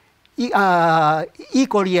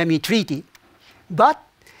 equally treated. But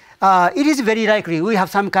it is very likely we have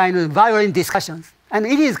some kind of violent discussions, and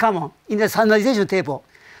it is common in the standardization table.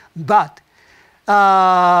 But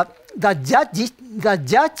the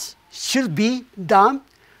judge should be done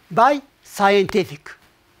by scientific.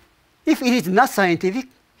 If it is not scientific,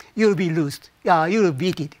 you will be lost. You will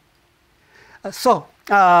beat it. So,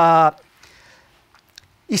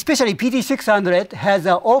 especially PT600 has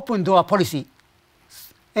an open door policy.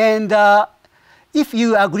 And if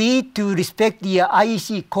you agree to respect the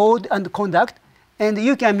IEC code and conduct, and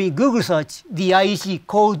you can Google search the IEC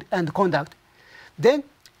code and conduct, then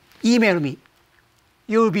email me.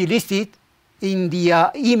 You will be listed in the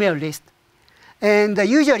email list. And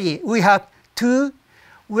usually we have 2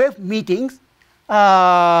 web meetings in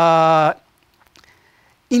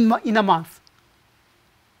a month,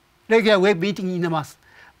 regular web meeting in a month.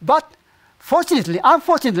 But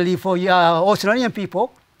unfortunately for Australian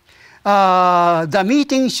people, the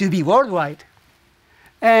meeting should be worldwide.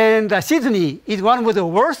 And Sydney is one of the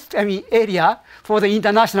worst area for the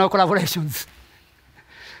international collaborations.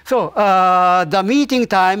 So the meeting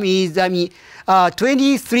time is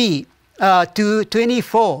 23 to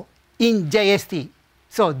 24 in JST.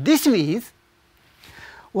 So this means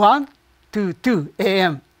 1 to 2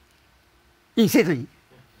 a.m. in Sydney.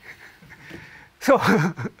 So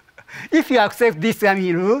if you accept this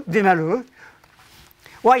rule,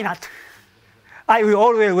 why not? I will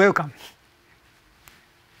always welcome.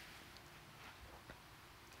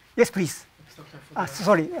 Yes, please.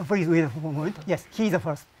 Sorry, please wait for a moment. Yes, he's the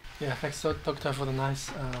first. Yeah, thanks, Doctor, for the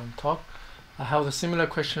nice talk. I have a similar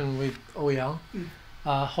question with Ouyang.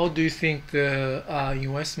 How do you think the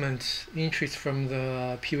investment interest from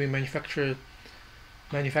the PV manufacturer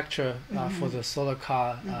for the solar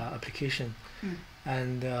car application,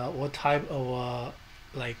 and what type of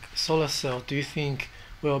solar cell do you think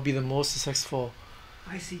will be the most successful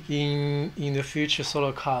in the future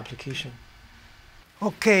solar car application?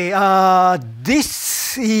 Okay,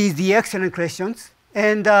 this is the excellent questions,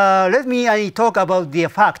 and let me talk about the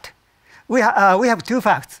fact. We have 2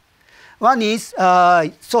 facts. One is,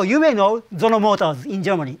 so you may know Zono Motors in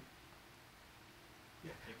Germany.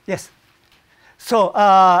 Yes. So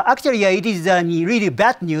actually, it is really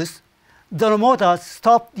bad news. Zono Motors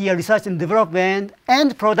stopped the research and development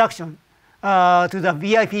and production to the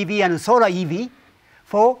VIPV and solar EV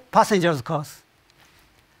for passenger cars.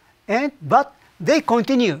 But they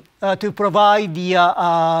continue to provide the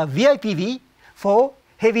VIPV for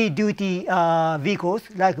heavy-duty vehicles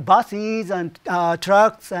like buses and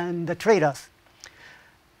trucks and trailers.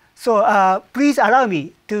 So please allow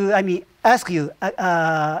me to ask you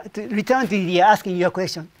to return to the asking your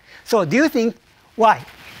question. So do you think why?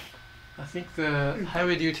 I think the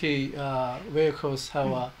heavy-duty vehicles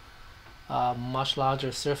have a much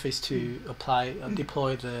larger surface to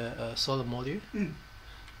deploy the solar module.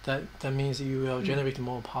 That means you will generate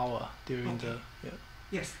more power during the. Yeah.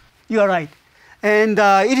 Yes, you are right. And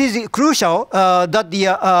it is crucial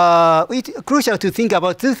it's crucial to think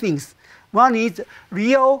about 2 things. One is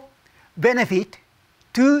real benefit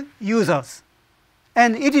to users.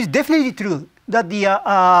 And it is definitely true that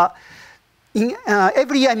in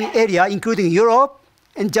every area, including Europe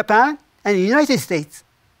and Japan and the United States,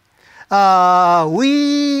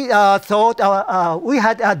 we thought we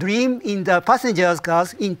had a dream in the passenger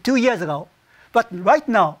cars 2 years ago. But right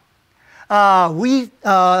now, we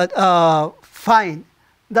find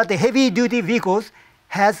that the heavy-duty vehicles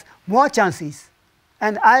has more chances.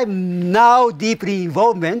 And I'm now deeply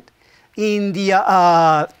involved in the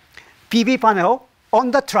PV panel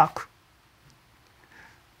on the truck.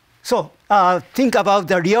 So think about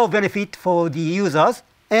the real benefit for the users,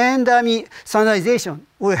 and standardization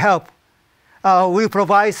will help. Will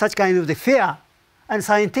provide such kind of the fair and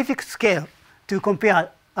scientific scale to compare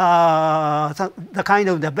the kind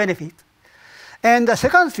of the benefit. And the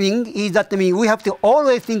second thing is that we have to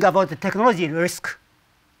always think about the technology risk.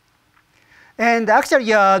 And actually,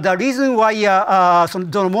 the reason why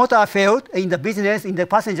the motor failed in the business in the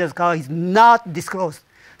passenger car is not disclosed.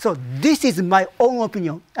 So this is my own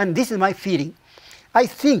opinion, and this is my feeling. I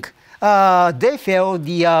think they failed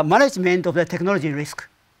the management of the technology risk.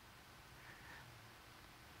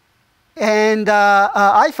 And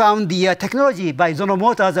I found the technology by Zono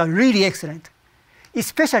Motors are really excellent,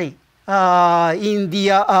 especially in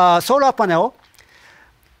the solar panel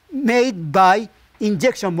made by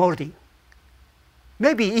injection molding.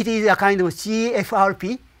 Maybe it is a kind of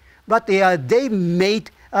CFRP, but they made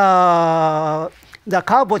the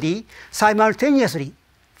car body simultaneously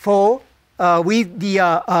with the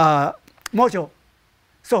module.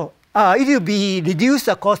 So it will be reduce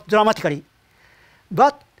the cost dramatically.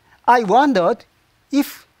 But I wondered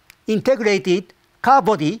if integrated car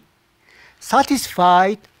body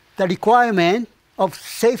satisfied the requirement of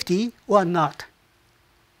safety or not.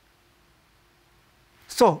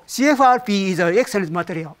 So CFRP is an excellent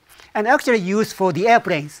material and actually used for the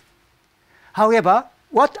airplanes. However,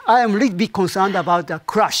 what I am really bit concerned about the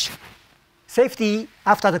crash, safety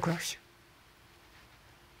after the crash.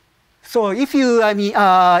 So if you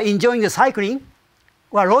enjoying the cycling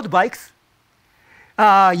or road bikes,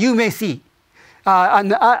 you may see,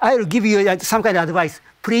 and I will give you some kind of advice.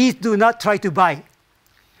 Please do not try to buy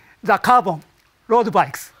the carbon road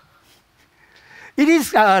bikes. It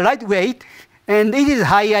is lightweight and it is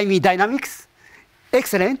high dynamics,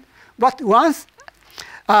 excellent. But once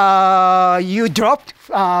you dropped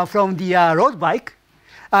from the road bike,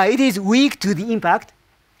 it is weak to the impact,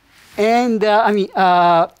 and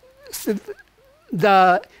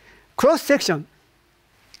the cross section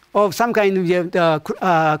of some kind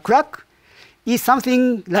of crack is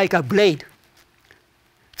something like a blade.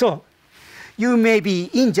 So you may be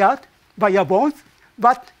injured by your bones,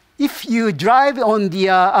 but if you drive on the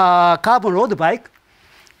carbon road bike,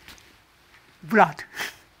 blood.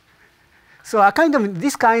 So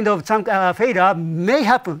this kind of some failure may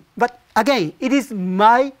happen, but again, it is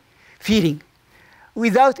my feeling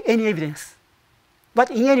without any evidence.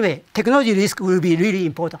 But in any way, technology risk will be really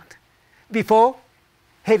important before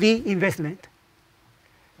heavy investment.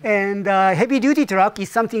 And heavy-duty truck is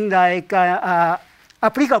something like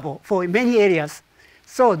applicable for many areas.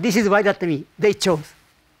 So this is why they chose.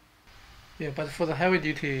 Yeah, but for the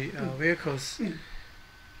heavy-duty vehicles,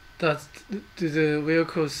 do the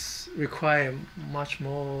vehicles require much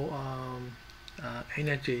more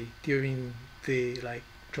energy during the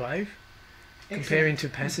drive comparing to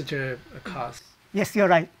passenger cars? Yes, you're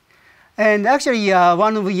right. And actually,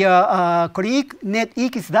 one of your colleagues, Ned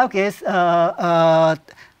Ikis-Daukes,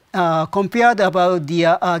 compared about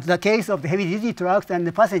the case of the heavy-duty trucks and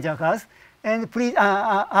the passenger cars. And please,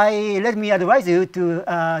 let me advise you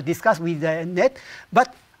to discuss with Ned.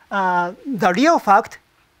 But the real fact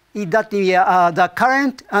is that the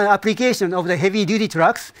current application of the heavy-duty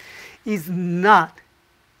trucks is not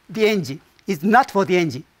the engine. It's not for the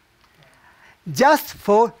engine. Just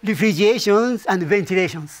for refrigerations and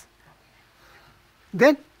ventilations.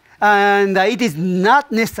 Then, and it is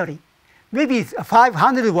not necessary. Maybe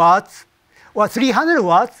 500 watts or 300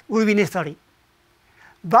 watts will be necessary.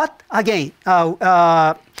 But again,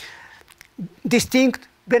 distinct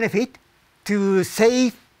benefit to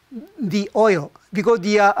save the oil, because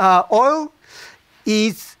the oil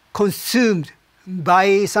is consumed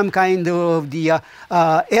by some kind of the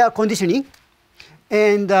air conditioning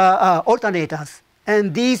and alternators.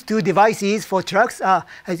 And these two devices for trucks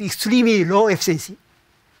has extremely low efficiency.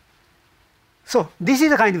 So this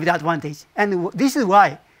is a kind of advantage. And this is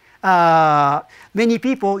why many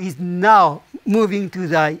people is now moving to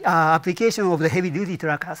the application of the heavy-duty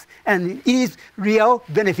truckers. And it is real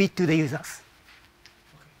benefit to the users.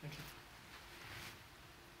 Okay, thank you.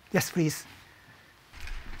 Yes, please.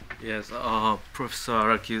 Yes, Professor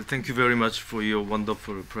Araki, thank you very much for your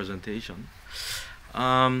wonderful presentation.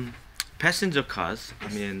 Passenger cars, I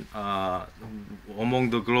mean,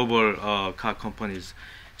 among the global car companies,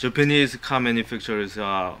 Japanese car manufacturers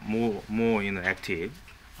are more active.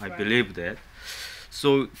 I believe that.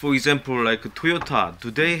 So, for example, like Toyota,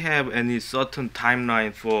 do they have any certain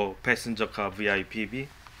timeline for passenger car VIPV?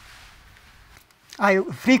 I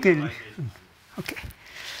frequently, okay.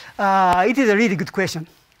 It is a really good question.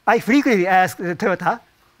 I frequently ask Toyota,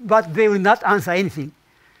 but they will not answer anything.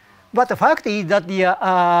 But the fact is that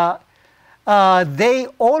they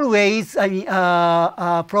always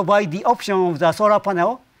provide the option of the solar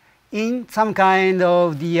panel in some kind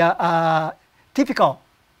of the typical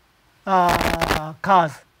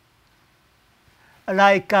cars,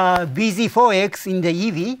 like BZ4X in the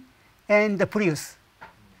EV and the Prius.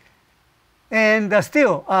 And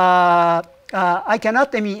still, I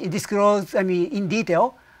cannot disclose in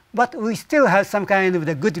detail, but we still have some kind of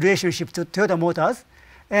the good relationship to Toyota Motors,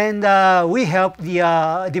 and we help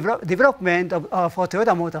the development of for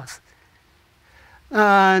Toyota Motors.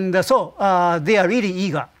 And so they are really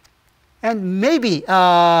eager. And maybe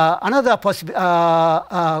another opponent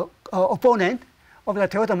of the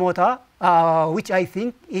Toyota Motor, which I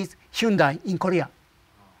think is Hyundai in Korea.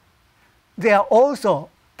 They are also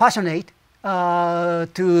passionate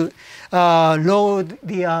to load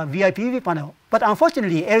the VIPV panel. But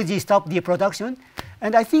unfortunately, LG stopped the production,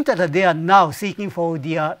 and I think that they are now seeking for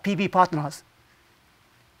the PV partners.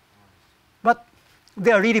 But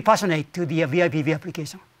they are really passionate to the VIPV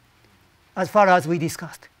application, as far as we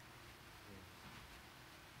discussed.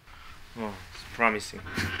 Oh, it's promising.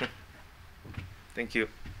 Thank you.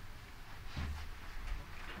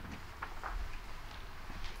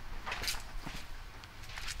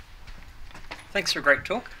 Thanks for a great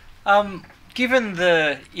talk. Given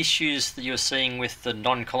the issues that you're seeing with the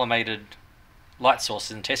non-collimated light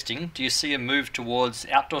sources in testing, do you see a move towards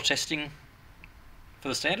outdoor testing for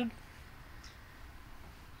the standard?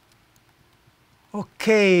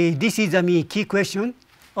 Okay, this is a key question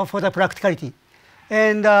for the practicality.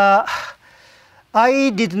 And I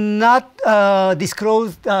did not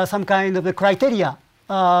disclose some kind of a criteria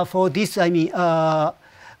for this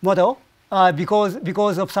model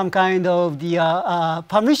because of some kind of the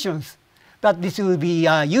permissions that this will be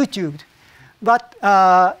YouTubed. But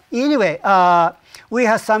anyway, we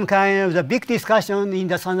had some kind of the big discussion in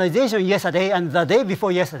the standardization yesterday and the day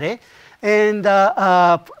before yesterday, and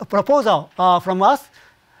a proposal from us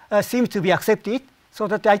seems to be accepted. So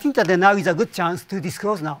that I think that now is a good chance to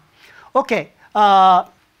disclose now. Okay.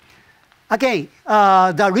 Again,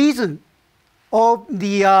 the reason of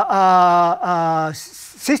the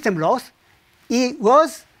system loss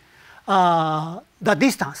was the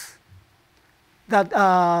distance.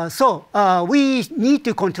 So we need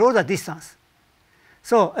to control the distance.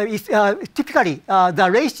 So it's typically the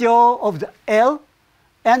ratio of the L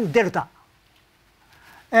and delta.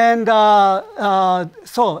 And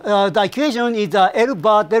so the equation is L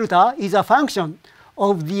bar delta is a function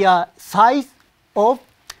of the size of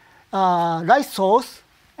light source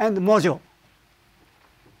and module.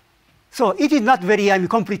 So it is not very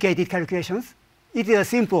complicated calculations. It is a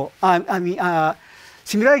simple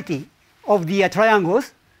similarity of the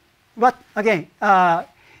triangles. But again,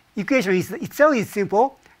 equation itself is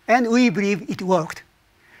simple, and we believe it worked.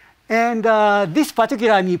 And this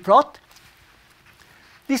particular plot,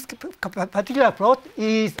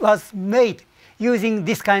 was made using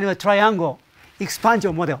this kind of a triangle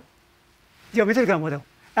expansion model, geometrical model,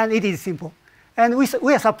 and it is simple. And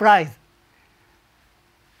we are surprised.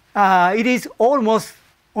 It is almost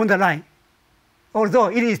on the line, although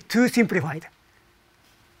it is too simplified.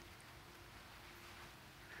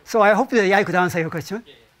 So I hope that I could answer your question.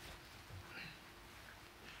 Yeah.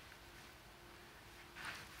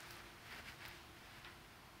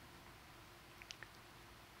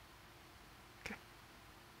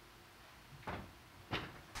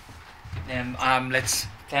 Let's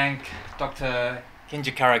thank Dr.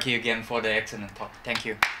 Kenji Araki again for the excellent talk. Thank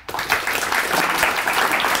you.